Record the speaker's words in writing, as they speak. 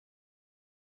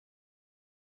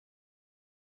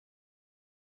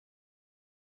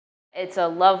It's a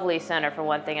lovely center for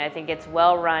one thing. I think it's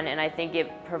well run, and I think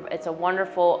it's a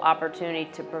wonderful opportunity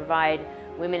to provide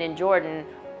women in Jordan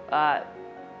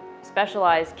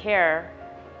specialized care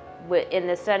in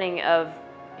the setting of,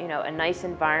 you know, a nice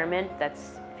environment that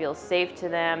feels safe to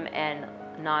them and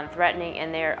non-threatening.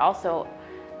 And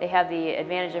they have the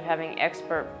advantage of having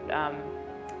expert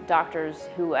doctors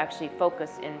who actually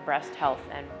focus in breast health,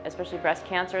 and especially breast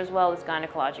cancer as well as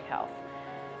gynecologic health.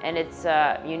 And it's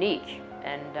unique,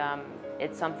 and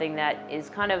it's something that is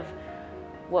kind of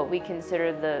what we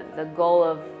consider the goal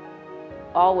of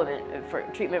all women for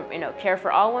treatment. You know, care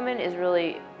for all women is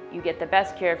really, you get the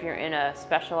best care if you're in a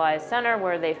specialized center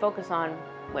where they focus on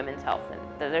women's health and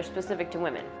they're specific to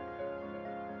women.